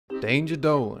Danger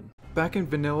Dolan. Back in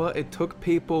vanilla, it took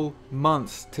people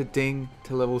months to ding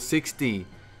to level 60.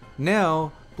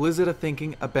 Now, Blizzard are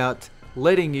thinking about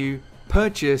letting you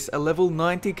purchase a level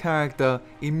 90 character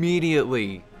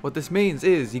immediately. What this means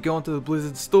is you go onto the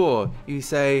Blizzard store, you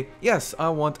say, yes, I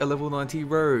want a level 90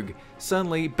 rogue.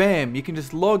 Suddenly, bam, you can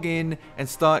just log in and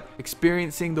start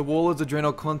experiencing the Warlords of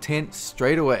Draenor content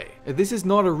straight away. This is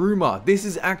not a rumor, this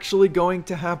is actually going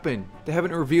to happen. They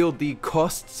haven't revealed the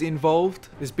costs involved.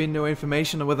 There's been no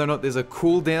information on whether or not there's a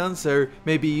cooldown, so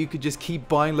maybe you could just keep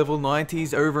buying level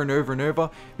 90s over and over and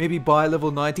over. Maybe buy level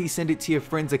 90, send it to your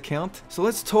friend's account. So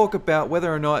let's talk about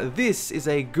whether or not this is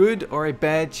a good or a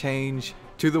bad change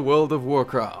to the world of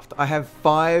Warcraft. I have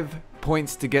 5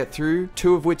 points to get through,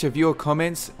 2 of which are viewer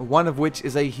comments, 1 of which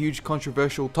is a huge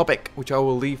controversial topic, which I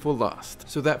will leave for last.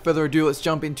 So without further ado, let's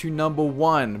jump into number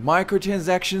 1.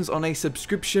 Microtransactions on a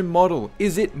subscription model.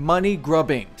 Is it money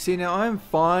grubbing? See, now I'm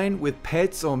fine with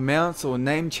pets or mounts or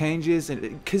name changes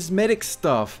and cosmetic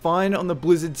stuff, fine on the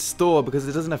Blizzard store because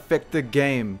it doesn't affect the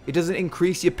game. It doesn't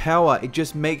increase your power, it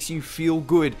just makes you feel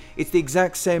good. It's the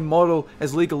exact same model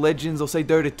as League of Legends or say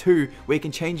Dota 2, where you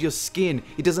can change your skin.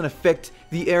 It doesn't affect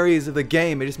the areas of the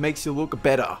game, it just makes you look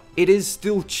better. It is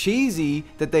still cheesy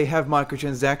that they have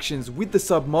microtransactions with the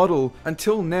sub model.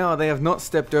 Until now they have not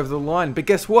stepped over the line, but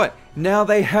guess what? Now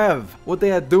they have. What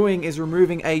they are doing is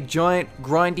removing a giant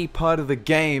grindy part of the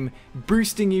game,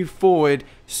 boosting you forward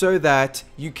so that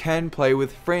you can play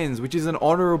with friends, which is an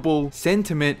honorable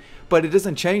sentiment, but it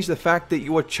doesn't change the fact that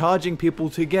you are charging people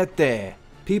to get there.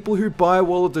 People who buy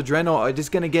Warlords of Draenor are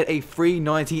just going to get a free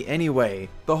 90 anyway.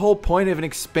 The whole point of an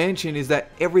expansion is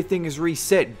that everything is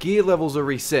reset, gear levels are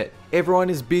reset. Everyone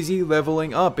is busy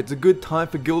leveling up. It's a good time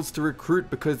for guilds to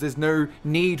recruit because there's no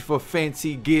need for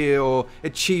fancy gear or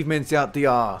achievements out the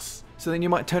arse. So then you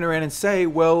might turn around and say,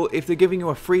 well, if they're giving you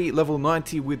a free level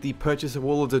 90 with the purchase of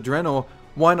Warlords of Draenor,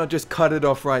 why not just cut it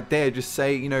off right there? Just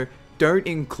say, you know, don't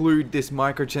include this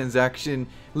microtransaction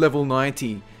level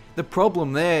 90. The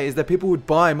problem there is that people would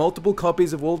buy multiple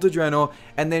copies of Warlords of Draenor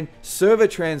and then server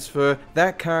transfer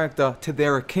that character to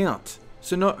their account.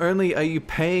 So not only are you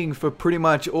paying for pretty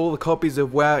much all the copies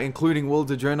of WoW, including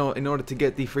Warlords of Draenor, in order to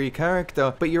get the free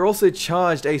character, but you're also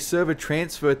charged a server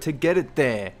transfer to get it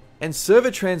there. And server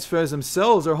transfers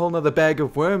themselves are a whole nother bag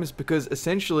of worms, because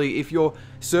essentially if your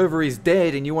server is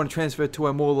dead and you want to transfer to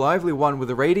a more lively one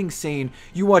with a raiding scene,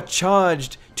 you are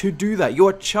charged to do that. You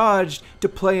are charged to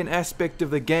play an aspect of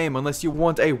the game unless you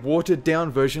want a watered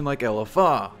down version like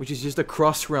LFR, which is just a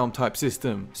cross-realm type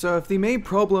system. So if the main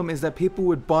problem is that people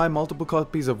would buy multiple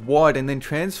copies of WoD and then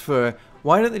transfer,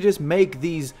 why don't they just make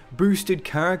these boosted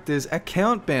characters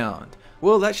account bound?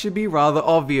 Well, that should be rather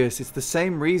obvious. It's the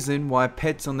same reason why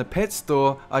pets on the pet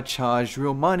store are charged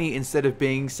real money instead of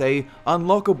being, say,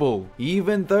 unlockable,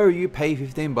 even though you pay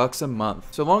 15 bucks a month.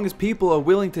 So long as people are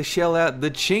willing to shell out the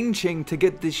ching ching to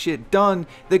get this shit done,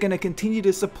 they're gonna continue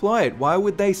to supply it. Why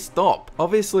would they stop?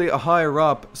 Obviously, a higher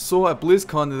up saw at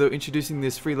BlizzCon that they were introducing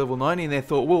this free level 90 and they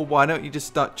thought, well, why don't you just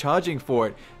start charging for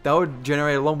it? That would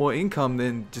generate a lot more income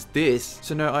than just this.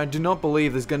 So no, I do not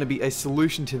believe there's going to be a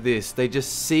solution to this. They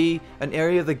just see an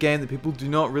area of the game that people do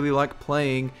not really like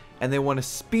playing and they want to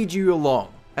speed you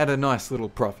along at a nice little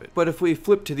profit. But if we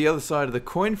flip to the other side of the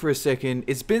coin for a second,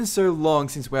 it's been so long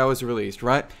since WoW was released,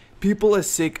 right? People are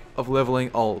sick of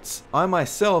leveling alts. I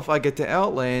myself, I get to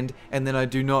Outland and then I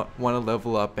do not want to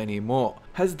level up anymore.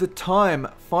 Has the time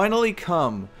finally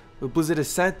come where Blizzard has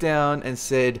sat down and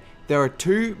said, there are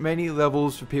too many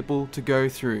levels for people to go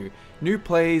through. New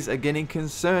players are getting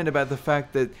concerned about the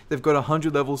fact that they've got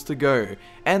 100 levels to go,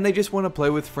 and they just want to play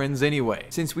with friends anyway.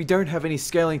 Since we don't have any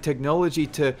scaling technology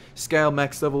to scale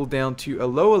max level down to a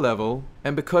lower level,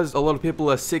 and because a lot of people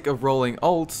are sick of rolling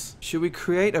alts, should we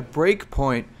create a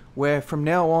breakpoint where from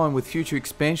now on with future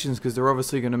expansions, because they're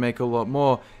obviously going to make a lot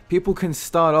more, people can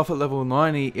start off at level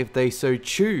 90 if they so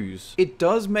choose? It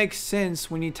does make sense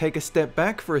when you take a step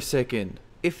back for a second.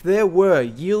 If there were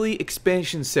yearly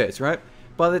expansion sets, right?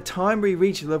 By the time we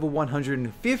reach level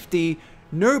 150,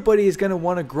 nobody is going to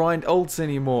want to grind alts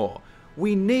anymore.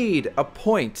 We need a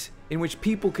point in which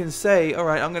people can say,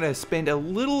 alright, I'm going to spend a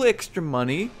little extra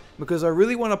money because I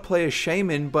really want to play a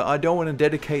shaman, but I don't want to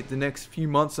dedicate the next few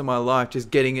months of my life just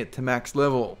getting it to max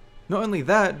level. Not only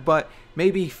that, but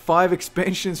maybe 5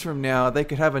 expansions from now, they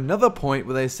could have another point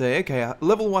where they say, okay,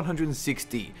 level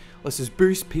 160, let's just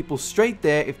boost people straight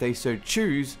there if they so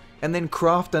choose, and then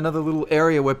craft another little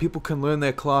area where people can learn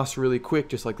their class really quick,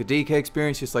 just like the DK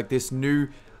experience, just like this new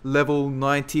level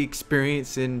 90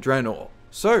 experience in Draenor.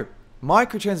 So,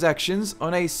 microtransactions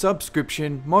on a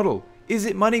subscription model. Is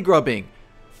it money grubbing?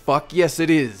 Fuck yes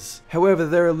it is. However,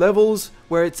 there are levels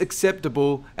where it's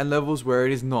acceptable and levels where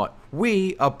it is not.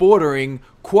 We are bordering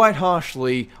quite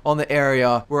harshly on the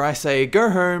area where I say go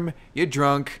home, you're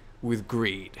drunk with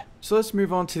greed. So let's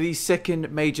move on to the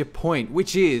second major point,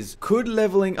 which is, could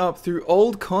leveling up through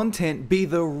old content be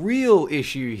the real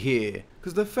issue here?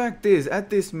 Because the fact is,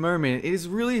 at this moment, it is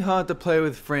really hard to play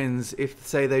with friends if,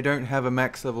 say, they don't have a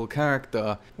max level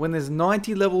character. When there's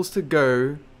 90 levels to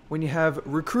go, when you have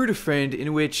Recruit a Friend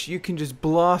in which you can just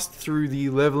blast through the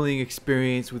leveling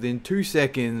experience within 2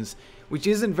 seconds, which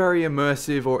isn't very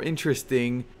immersive or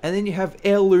interesting, and then you have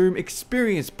Heirloom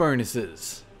experience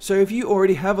bonuses. So if you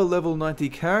already have a level 90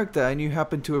 character and you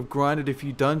happen to have grinded a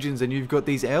few dungeons and you've got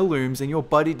these heirlooms and your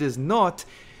buddy does not,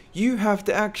 you have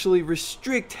to actually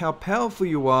restrict how powerful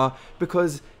you are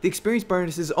because the experience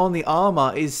bonuses on the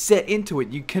armor is set into it.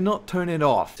 You cannot turn it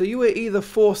off. So you are either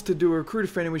forced to do a Recruit a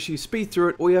Friend in which you speed through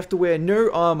it, or you have to wear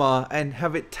no armor and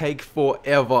have it take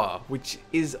forever, which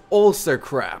is also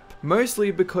crap. Mostly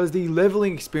because the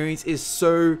leveling experience is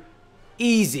so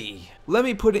easy. Let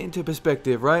me put it into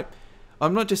perspective, right?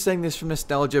 I'm not just saying this from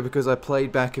nostalgia because I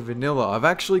played back in vanilla. I've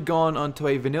actually gone onto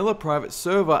a vanilla private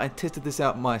server and tested this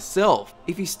out myself.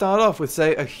 If you start off with,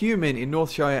 say, a human in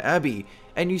Northshire Abbey,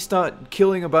 and you start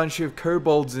killing a bunch of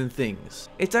kobolds and things,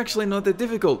 it's actually not that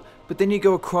difficult. But then you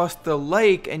go across the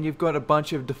lake and you've got a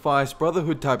bunch of Defias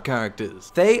Brotherhood type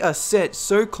characters. They are set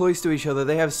so close to each other,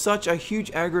 they have such a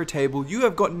huge aggro table, you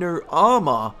have got no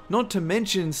armor. Not to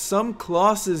mention, some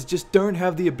classes just don't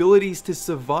have the abilities to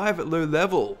survive at low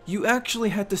level. You actually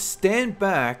had to stand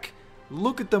back,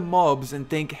 look at the mobs and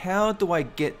think, how do I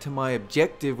get to my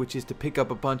objective, which is to pick up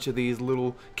a bunch of these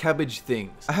little cabbage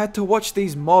things. I had to watch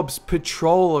these mobs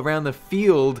patrol around the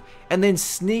field and then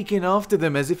sneak in after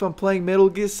them as if I'm playing Metal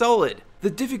Gear Solid. The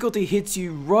difficulty hits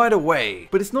you right away,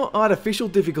 but it's not artificial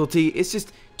difficulty, it's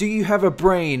just, do you have a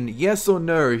brain, yes or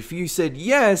no? If you said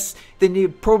yes, then you're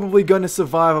probably going to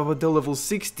survive up until level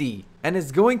 60. And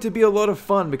it's going to be a lot of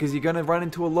fun because you're going to run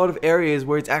into a lot of areas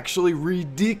where it's actually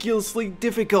ridiculously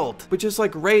difficult. But just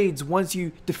like raids, once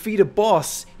you defeat a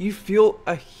boss, you feel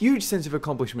a huge sense of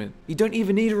accomplishment. You don't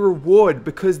even need a reward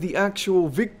because the actual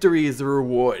victory is the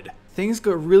reward. Things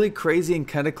got really crazy in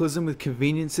Cataclysm with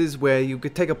conveniences where you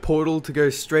could take a portal to go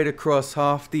straight across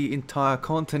half the entire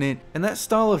continent, and that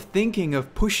style of thinking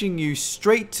of pushing you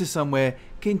straight to somewhere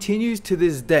continues to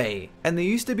this day. And there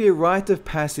used to be a rite of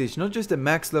passage, not just at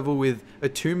max level with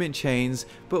attunement chains,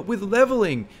 but with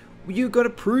leveling. You got to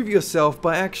prove yourself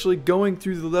by actually going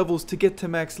through the levels to get to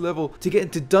max level, to get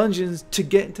into dungeons, to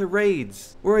get into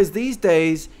raids. Whereas these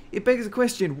days, it begs the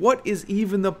question, what is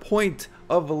even the point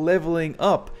of leveling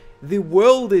up? The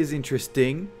world is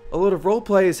interesting, a lot of role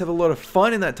players have a lot of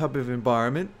fun in that type of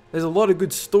environment, there's a lot of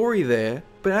good story there,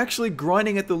 but actually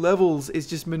grinding at the levels is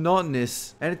just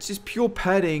monotonous and it's just pure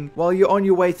padding while you're on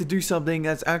your way to do something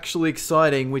that's actually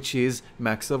exciting, which is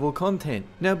max level content.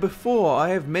 Now before, I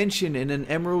have mentioned in an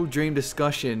Emerald Dream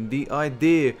discussion the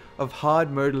idea of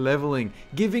hard mode leveling,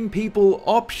 giving people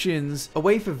options, a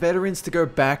way for veterans to go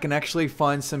back and actually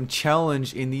find some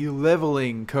challenge in the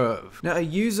leveling curve. Now a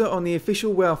user on the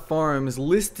official WoW forums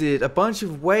listed a bunch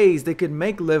of ways they could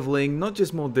make leveling not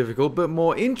just more difficult but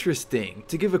more interesting.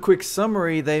 To give a quick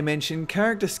summary, they mentioned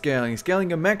character scaling,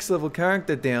 scaling a max level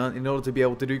character down in order to be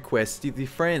able to do quests with your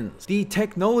friends. The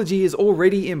technology is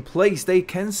already in place, they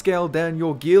can scale down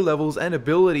your gear levels and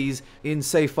abilities in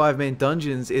say 5-man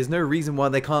dungeons. There's no reason why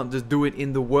they can't just do it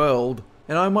in the world.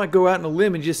 And I might go out on a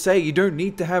limb and just say you don't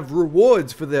need to have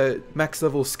rewards for the max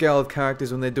level scale of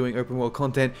characters when they're doing open world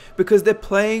content because they're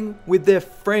playing with their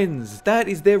friends. That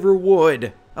is their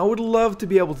reward. I would love to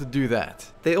be able to do that.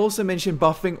 They also mentioned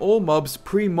buffing all mobs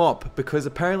pre-mop because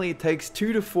apparently it takes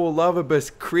 2 to 4 lava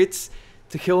burst crits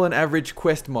to kill an average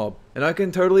quest mob. And I can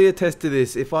totally attest to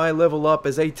this. If I level up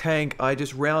as a tank, I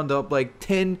just round up like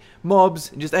 10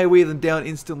 mobs and just AoE them down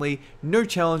instantly. No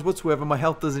challenge whatsoever, my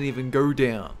health doesn't even go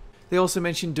down. They also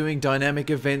mentioned doing dynamic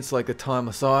events like the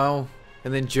Timeless Isle,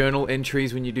 and then journal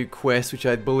entries when you do quests, which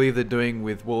I believe they're doing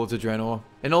with Warlords of Draenor.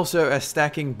 And also a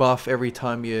stacking buff every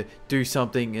time you do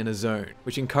something in a zone,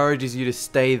 which encourages you to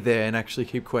stay there and actually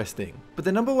keep questing. But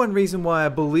the number one reason why I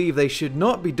believe they should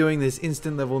not be doing this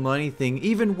instant level 90 thing,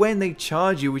 even when they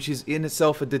charge you, which is in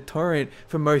itself a deterrent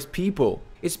for most people,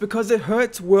 it's because it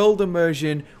hurts world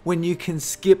immersion when you can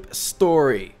skip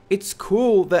story. It's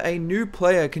cool that a new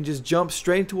player can just jump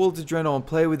straight into Warlords of Draenor and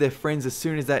play with their friends as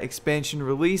soon as that expansion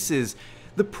releases.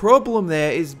 The problem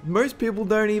there is most people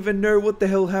don't even know what the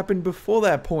hell happened before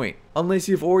that point, unless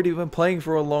you've already been playing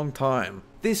for a long time.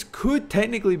 This could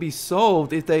technically be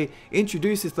solved if they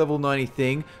introduce this level 90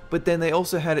 thing, but then they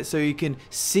also had it so you can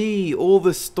see all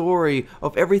the story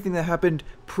of everything that happened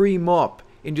pre-mop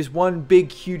in just one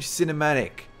big huge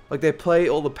cinematic. Like they play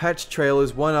all the patch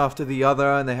trailers one after the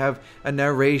other, and they have a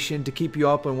narration to keep you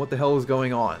up on what the hell is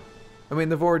going on. I mean,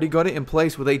 they've already got it in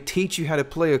place where they teach you how to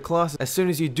play a class as soon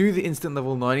as you do the instant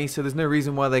level 90, so there's no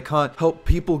reason why they can't help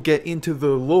people get into the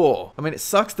lore. I mean, it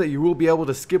sucks that you will be able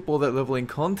to skip all that leveling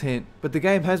content, but the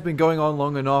game has been going on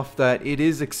long enough that it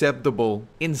is acceptable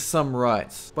in some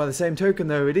rights. By the same token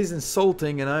though, it is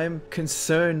insulting, and I'm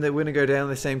concerned that we're going to go down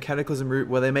the same Cataclysm route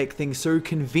where they make things so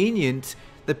convenient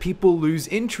that people lose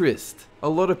interest. A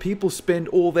lot of people spend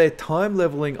all their time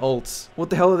leveling alts. What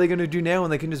the hell are they going to do now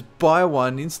when they can just buy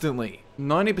one instantly?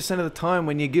 90% of the time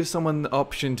when you give someone the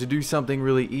option to do something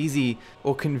really easy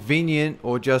or convenient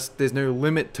or just there's no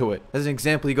limit to it. As an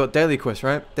example, you got daily quests,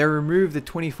 right? They removed the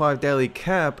 25 daily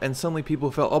cap and suddenly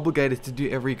people felt obligated to do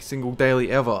every single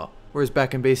daily ever. Whereas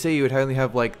back in BC you would only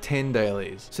have like 10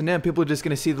 dailies. So now people are just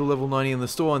going to see the level 90 in the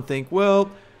store and think,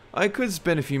 well, I could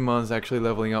spend a few months actually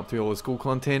leveling up through all the school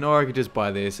content, or I could just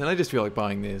buy this, and I just feel like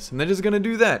buying this, and they're just gonna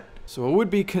do that. So I would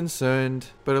be concerned,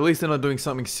 but at least they're not doing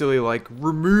something silly like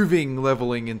removing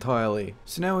leveling entirely.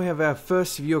 So now we have our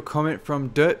first viewer comment from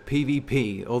Dirt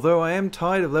PvP. Although I am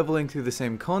tired of leveling through the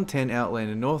same content,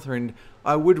 Outland and Northrend,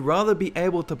 I would rather be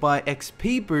able to buy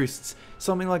XP boosts,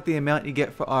 something like the amount you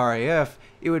get for RAF.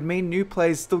 It would mean new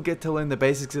players still get to learn the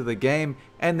basics of the game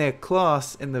and their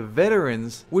class, and the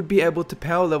veterans would be able to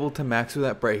power level to max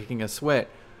without breaking a sweat.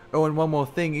 Oh, and one more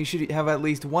thing, you should have at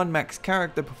least one max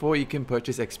character before you can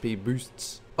purchase XP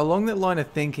boosts. Along that line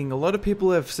of thinking, a lot of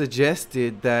people have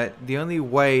suggested that the only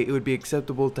way it would be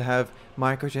acceptable to have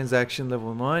microtransaction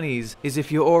level 90s is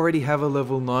if you already have a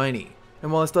level 90.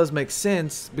 And while this does make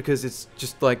sense, because it's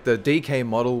just like the DK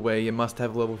model where you must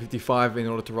have level 55 in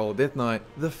order to roll a Death Knight,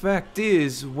 the fact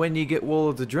is, when you get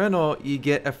Warlords of Draenor, you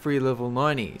get a free level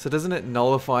 90. So doesn't it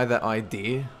nullify that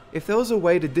idea? If there was a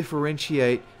way to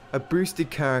differentiate a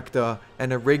boosted character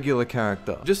and a regular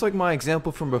character, just like my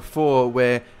example from before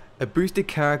where a boosted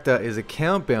character is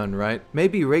account bound, right?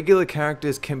 Maybe regular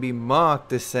characters can be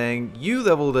marked as saying, you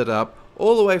leveled it up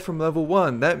all the way from level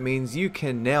 1, that means you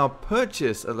can now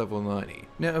purchase a level 90.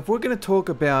 Now if we're going to talk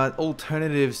about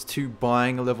alternatives to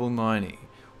buying a level 90,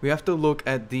 we have to look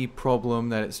at the problem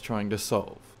that it's trying to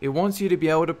solve. It wants you to be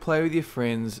able to play with your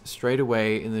friends straight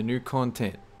away in the new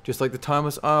content, just like the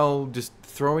Timeless Isle just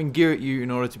throwing gear at you in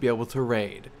order to be able to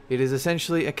raid. It is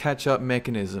essentially a catch-up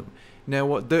mechanism. Now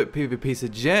what Dirt PvP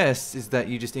suggests is that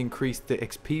you just increase the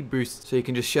XP boost so you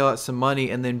can just shell out some money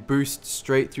and then boost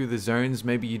straight through the zones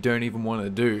maybe you don't even want to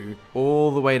do, all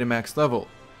the way to max level.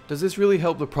 Does this really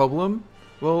help the problem?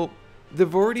 Well,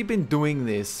 they've already been doing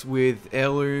this with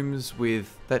heirlooms,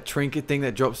 with that trinket thing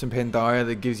that drops in Pandaria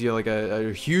that gives you like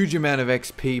a huge amount of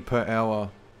XP per hour.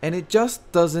 And it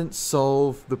just doesn't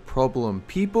solve the problem.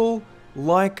 People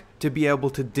like to be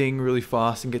able to ding really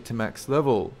fast and get to max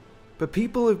level. But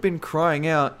people have been crying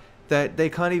out that they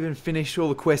can't even finish all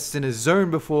the quests in a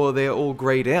zone before they're all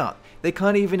grayed out. They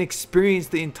can't even experience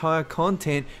the entire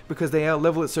content because they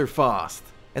outlevel it so fast.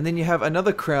 And then you have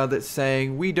another crowd that's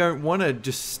saying, we don't want to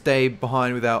just stay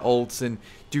behind with our ults and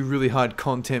do really hard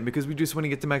content because we just want to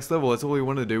get to max level. That's all we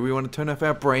want to do. We want to turn off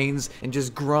our brains and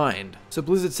just grind. So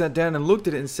Blizzard sat down and looked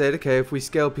at it and said, okay, if we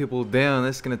scale people down,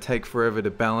 that's going to take forever to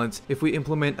balance. If we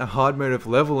implement a hard mode of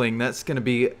leveling, that's going to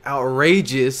be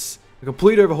outrageous. A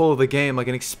complete overhaul of the game, like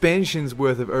an expansion's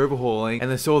worth of overhauling, and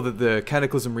they saw that the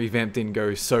Cataclysm revamp didn't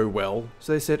go so well.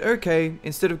 So they said, okay,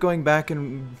 instead of going back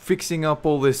and fixing up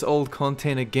all this old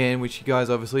content again, which you guys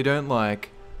obviously don't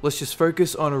like, let's just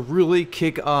focus on a really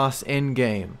kick-ass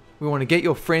endgame. We want to get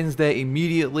your friends there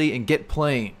immediately and get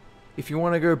playing. If you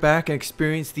want to go back and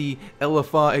experience the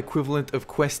LFR equivalent of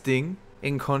questing,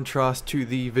 in contrast to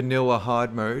the vanilla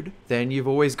hard mode, then you've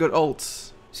always got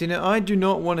ults. See, now I do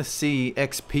not want to see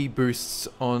XP boosts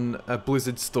on a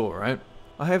Blizzard store, right?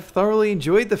 I have thoroughly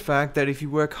enjoyed the fact that if you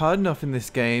work hard enough in this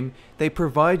game, they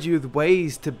provide you with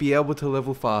ways to be able to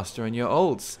level faster on your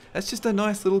ults. That's just a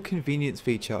nice little convenience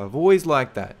feature. I've always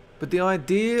liked that. But the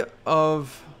idea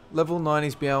of level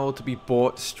 90s being able to be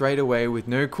bought straight away with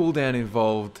no cooldown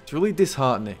involved is really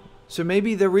disheartening. So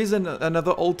maybe there is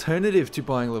another alternative to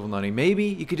buying level 90. Maybe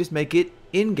you could just make it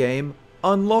in-game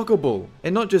unlockable,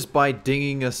 and not just by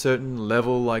dinging a certain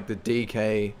level like the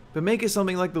DK, but make it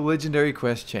something like the legendary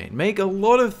quest chain. Make a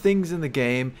lot of things in the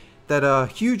game that are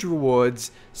huge rewards,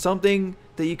 something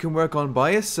that you can work on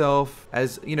by yourself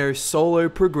as, you know, solo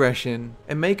progression,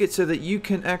 and make it so that you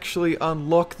can actually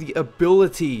unlock the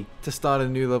ability to start a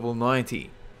new level 90.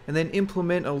 and then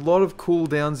implement a lot of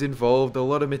cooldowns involved, a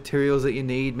lot of materials that you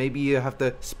need. Maybe you have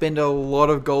to spend a lot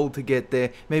of gold to get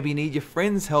there. Maybe you need your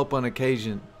friends' help on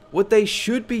occasion. What they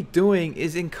should be doing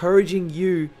is encouraging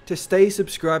you to stay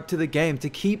subscribed to the game, to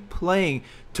keep playing,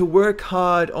 to work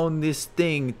hard on this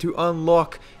thing, to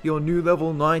unlock your new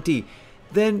level 90.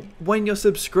 Then when you're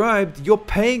subscribed, you're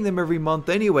paying them every month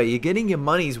anyway. You're getting your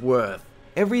money's worth.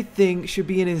 Everything should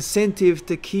be an incentive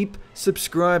to keep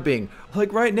subscribing.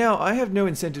 Like right now, I have no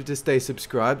incentive to stay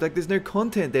subscribed. Like there's no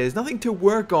content there. There's nothing to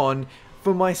work on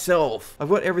for myself. I've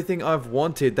got everything I've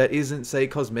wanted that isn't, say,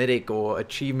 cosmetic or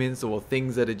achievements or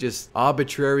things that are just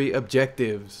arbitrary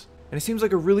objectives. And it seems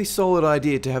like a really solid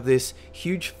idea to have this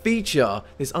huge feature,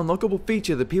 this unlockable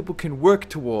feature that people can work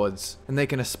towards and they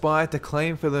can aspire to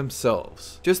claim for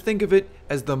themselves. Just think of it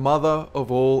as the mother of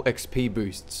all XP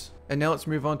boosts. And now let's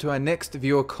move on to our next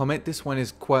viewer comment. This one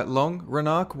is quite long.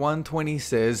 Renark120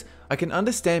 says, I can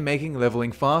understand making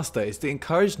leveling faster. It's to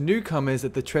encourage newcomers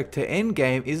that the trek to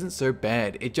endgame isn't so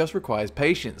bad. It just requires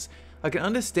patience. I can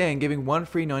understand giving one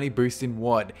free 90 boost in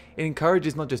WoD. It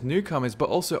encourages not just newcomers but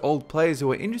also old players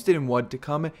who are interested in WoD to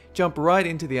come and jump right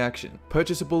into the action.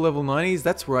 Purchasable level 90s,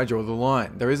 that's where I draw the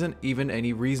line. There isn't even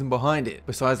any reason behind it,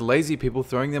 besides lazy people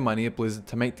throwing their money at Blizzard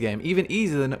to make the game even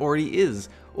easier than it already is.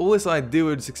 All this idea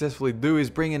would successfully do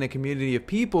is bring in a community of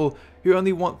people who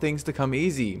only want things to come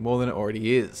easy more than it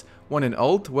already is. Want an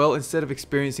ult? Well, instead of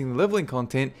experiencing the leveling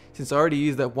content, since I already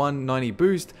used that 190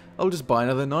 boost, I'll just buy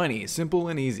another 90. Simple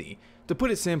and easy. To put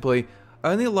it simply,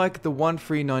 I only like the one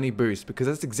free 90 boost because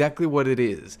that's exactly what it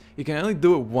is. You can only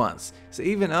do it once, so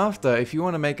even after, if you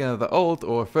want to make another ult,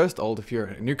 or a first ult if you're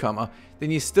a newcomer,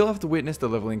 then you still have to witness the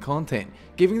leveling content.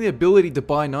 Giving the ability to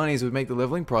buy 90s would make the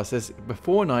leveling process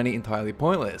before 90 entirely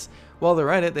pointless. While they're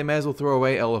at it, they may as well throw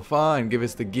away LFR and give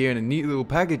us the gear and neat little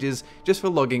packages just for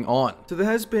logging on. So there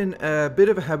has been a bit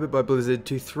of a habit by Blizzard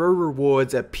to throw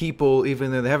rewards at people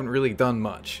even though they haven't really done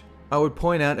much. I would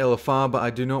point out LFR, but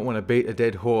I do not want to beat a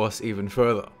dead horse even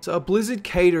further. So are Blizzard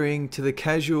catering to the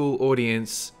casual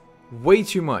audience way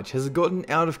too much? Has it gotten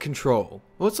out of control?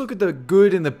 Well, let's look at the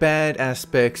good and the bad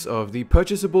aspects of the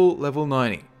purchasable level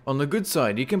 90. On the good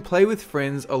side, you can play with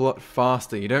friends a lot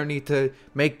faster. You don't need to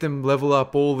make them level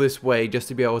up all this way just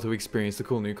to be able to experience the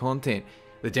cool new content.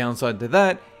 The downside to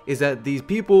that is that these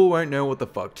people won't know what the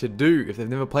fuck to do. If they've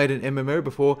never played an MMO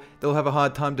before, they'll have a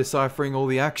hard time deciphering all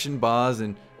the action bars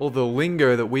and all the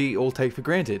lingo that we all take for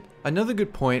granted. Another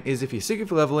good point is if you're sick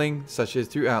of leveling, such as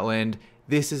through Outland,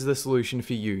 this is the solution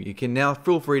for you. You can now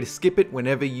feel free to skip it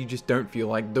whenever you just don't feel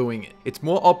like doing it. It's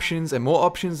more options, and more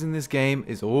options in this game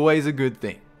is always a good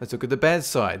thing. Let's look at the bad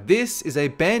side. This is a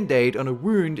band-aid on a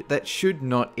wound that should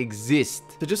not exist.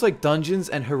 So just like dungeons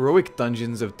and heroic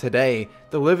dungeons of today,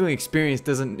 the leveling experience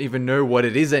doesn't even know what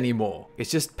it is anymore.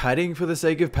 It's just padding for the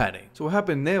sake of padding. So what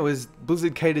happened there was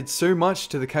Blizzard catered so much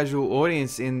to the casual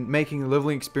audience in making the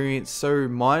leveling experience so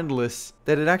mindless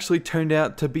that it actually turned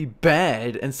out to be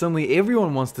bad, and suddenly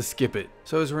everyone wants to skip it.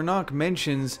 So as Renark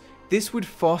mentions, this would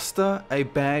foster a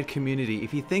bad community.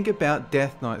 If you think about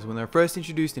Death Knights, when they were first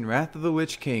introduced in Wrath of the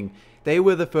Lich King, they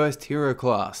were the first hero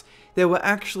class. They were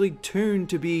actually tuned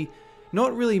to be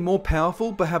not really more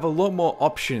powerful, but have a lot more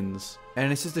options.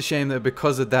 And it's just a shame that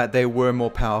because of that, they were more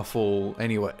powerful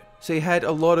anyway. So you had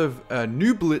a lot of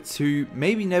new blitz who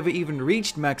maybe never even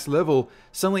reached max level,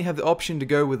 suddenly have the option to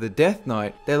go with the Death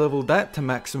Knight. They leveled that to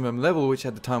maximum level, which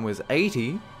at the time was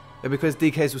 80. And because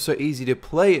DKs were so easy to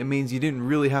play, it means you didn't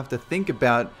really have to think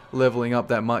about leveling up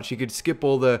that much. You could skip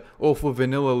all the awful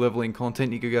vanilla leveling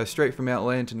content. You could go straight from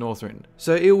Outland to Northrend.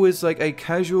 So it was like a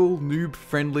casual,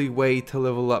 noob-friendly way to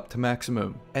level up to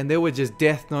maximum. And there were just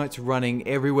Death Knights running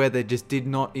everywhere that just did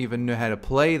not even know how to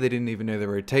play. They didn't even know the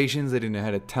rotations. They didn't know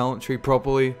how to talent tree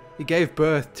properly. It gave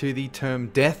birth to the term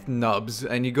Death Nubs,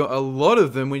 and you got a lot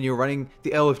of them when you're running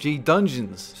the LFG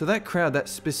dungeons. So that crowd, that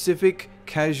specific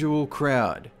casual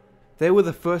crowd, they were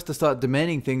the first to start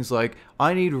demanding things like,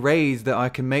 I need raids that I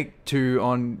can make to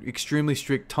on extremely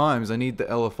strict times. I need the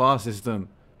LFR system.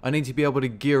 I need to be able to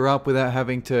gear up without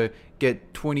having to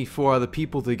get 24 other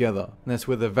people together. And that's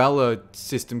where the Valor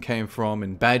system came from,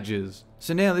 and badges.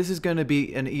 So now this is going to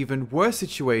be an even worse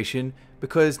situation,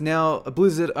 because now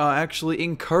Blizzard are actually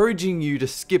encouraging you to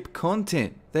skip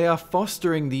content. They are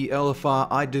fostering the LFR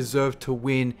I deserve to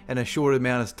win in a short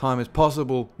amount of time as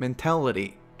possible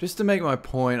mentality. Just to make my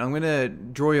point, I'm going to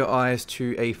draw your eyes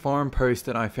to a forum post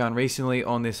that I found recently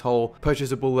on this whole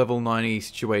purchasable level 90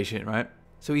 situation, right?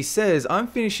 So he says, I'm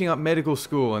finishing up medical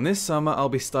school and this summer I'll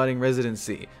be starting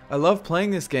residency. I love playing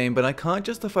this game, but I can't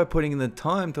justify putting in the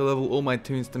time to level all my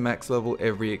toons to max level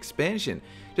every expansion.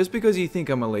 Just because you think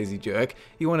I'm a lazy jerk,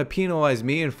 you want to penalize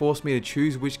me and force me to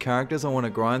choose which characters I want to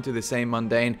grind through the same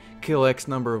mundane kill X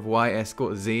number of Y,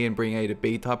 escort Z and bring A to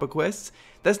B type of quests?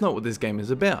 That's not what this game is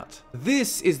about.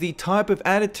 This is the type of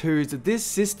attitudes that this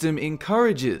system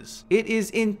encourages. It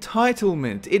is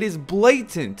entitlement. It is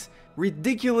blatant,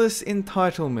 ridiculous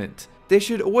entitlement. There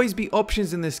should always be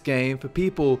options in this game for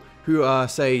people who are,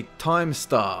 say, time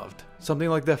starved. Something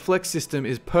like their flex system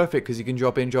is perfect because you can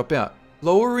drop in, drop out.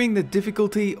 Lowering the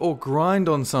difficulty or grind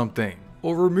on something,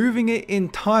 or removing it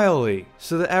entirely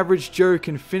so the average Joe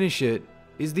can finish it,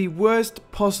 is the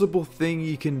worst possible thing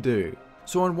you can do.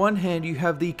 So on one hand, you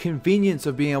have the convenience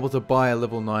of being able to buy a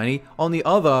level 90. On the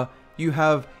other, you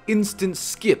have instant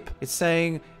skip. It's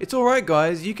saying, it's alright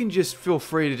guys, you can just feel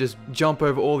free to just jump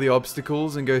over all the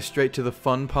obstacles and go straight to the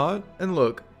fun part. And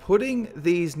look, putting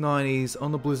these 90s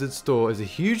on the Blizzard store is a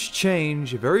huge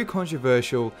change, very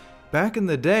controversial. Back in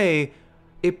the day,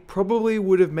 it probably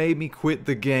would have made me quit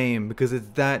the game because it's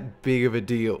that big of a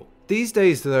deal. These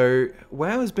days though,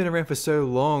 WoW has been around for so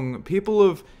long, people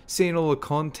have seen all the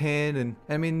content and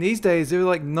I mean these days there are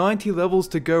like 90 levels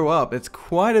to go up. It's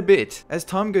quite a bit. As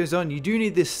time goes on, you do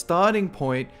need this starting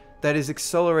point that is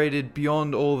accelerated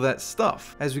beyond all that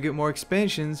stuff. As we get more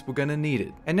expansions, we're gonna need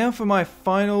it. And now for my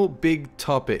final big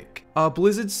topic. Are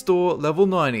Blizzard store level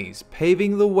 90s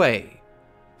paving the way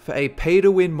for a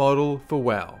pay-to-win model for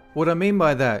WoW? What I mean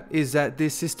by that is that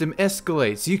this system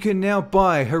escalates. You can now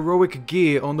buy heroic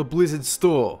gear on the Blizzard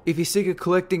store. If you're sick of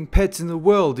collecting pets in the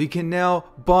world, you can now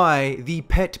buy the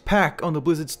pet pack on the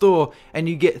Blizzard store and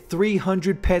you get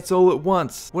 300 pets all at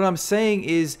once. What I'm saying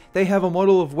is they have a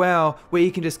model of WoW where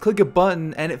you can just click a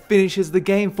button and it finishes the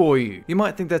game for you. You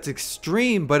might think that's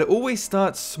extreme, but it always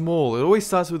starts small. It always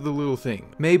starts with a little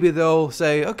thing. Maybe they'll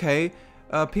say, okay,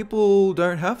 people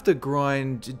don't have to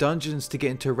grind dungeons to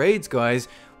get into raids, guys.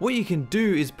 What you can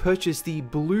do is purchase the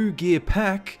blue gear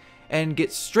pack and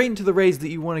get straight into the raids that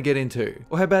you want to get into.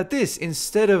 Or how about this?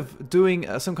 Instead of doing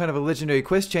some kind of a legendary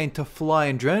quest chain to fly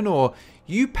in Draenor,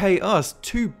 you pay us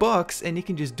 $2 and you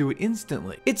can just do it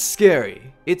instantly. It's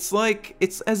scary. It's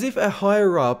as if a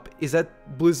higher up is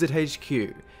at Blizzard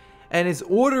HQ and is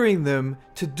ordering them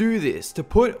to do this, to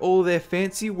put all their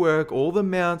fancy work, all the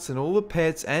mounts and all the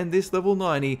pets and this level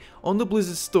 90 on the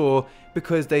Blizzard store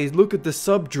because they look at the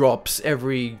sub drops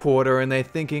every quarter and they're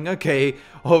thinking, okay,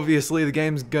 obviously the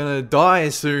game's gonna die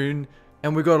soon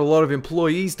and we've got a lot of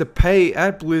employees to pay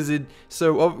at Blizzard,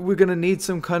 so we're gonna need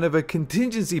some kind of a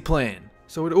contingency plan.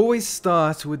 So it always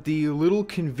starts with the little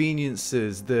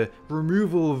conveniences, the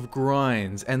removal of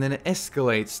grinds, and then it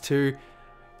escalates to,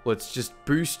 let's just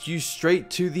boost you straight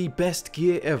to the best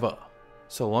gear ever,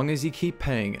 so long as you keep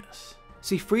paying us.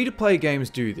 See, free-to-play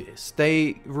games do this.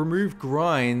 They remove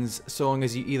grinds so long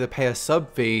as you either pay a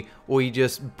sub fee or you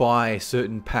just buy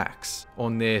certain packs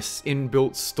on their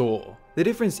inbuilt store. The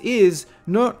difference is,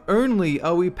 not only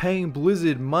are we paying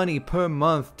Blizzard money per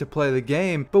month to play the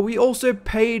game, but we also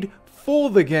paid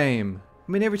for the game.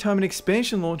 I mean, every time an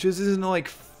expansion launches, isn't it like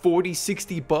 40,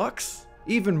 60 bucks?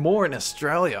 Even more in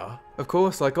Australia. Of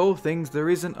course, like all things,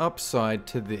 there is an upside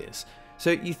to this.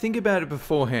 So you think about it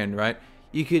beforehand, right?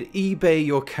 You could eBay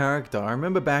your character. I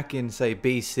remember back in, say,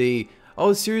 BC, I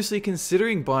was seriously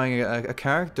considering buying a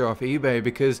character off eBay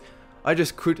because I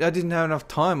didn't have enough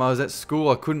time. I was at school,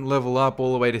 I couldn't level up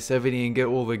all the way to 70 and get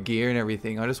all the gear and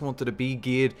everything. I just wanted to be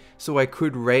geared so I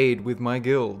could raid with my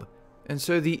guild. And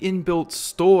so the inbuilt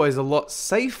store is a lot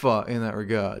safer in that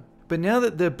regard. But now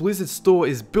that the Blizzard store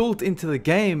is built into the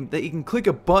game, that you can click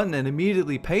a button and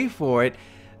immediately pay for it,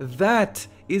 that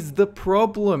is the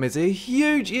problem. It's a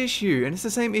huge issue, and it's the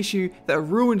same issue that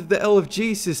ruined the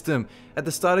LFG system. At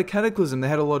the start of Cataclysm, they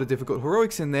had a lot of difficult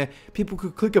heroics in there. People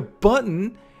could click a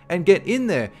button and get in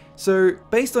there. So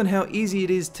based on how easy it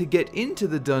is to get into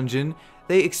the dungeon,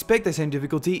 they expect the same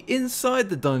difficulty inside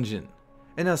the dungeon.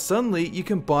 And now suddenly you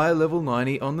can buy level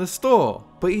 90 on the store.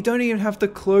 But you don't even have to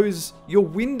close your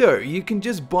window. You can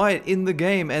just buy it in the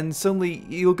game and suddenly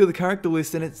you look at the character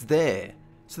list and it's there.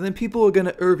 So then people are going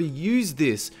to overuse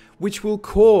this, which will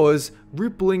cause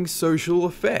rippling social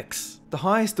effects. The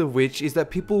highest of which is that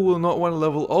people will not want to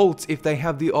level alts if they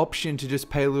have the option to just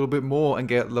pay a little bit more and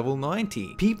get level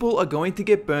 90. People are going to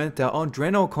get burnt out on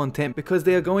Draenor content because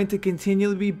they are going to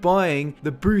continually be buying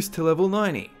the boost to level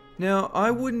 90. Now,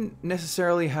 I wouldn't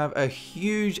necessarily have as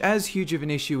huge of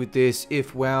an issue with this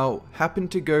if WoW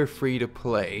happened to go free to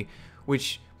play,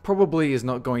 which probably is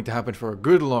not going to happen for a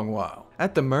good long while.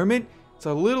 At the moment, it's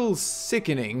a little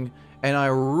sickening And I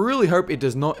really hope it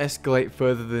does not escalate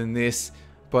further than this,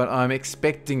 but I'm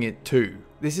expecting it to.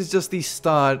 This is just the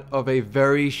start of a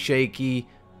very shaky,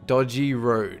 dodgy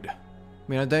road. I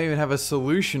mean, I don't even have a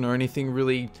solution or anything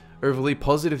really overly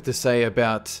positive to say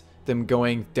about them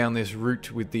going down this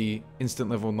route with the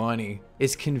instant level 90.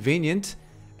 It's convenient,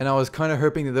 and I was kind of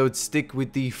hoping that they would stick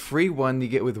with the free one you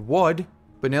get with WoD,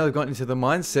 but now they've gotten into the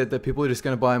mindset that people are just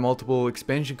going to buy multiple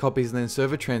expansion copies and then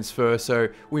server transfer, so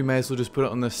we may as well just put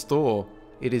it on the store.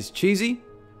 It is cheesy,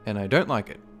 and I don't like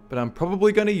it, but I'm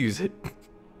probably going to use it.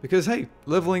 Because hey,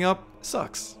 leveling up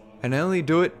sucks. And I only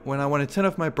do it when I want to turn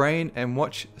off my brain and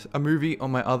watch a movie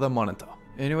on my other monitor.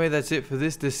 Anyway, that's it for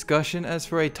this discussion. As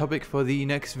for a topic for the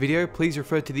next video, please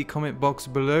refer to the comment box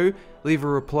below. Leave a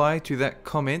reply to that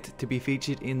comment to be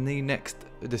featured in the next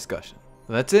discussion.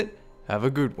 That's it. Have a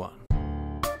good one.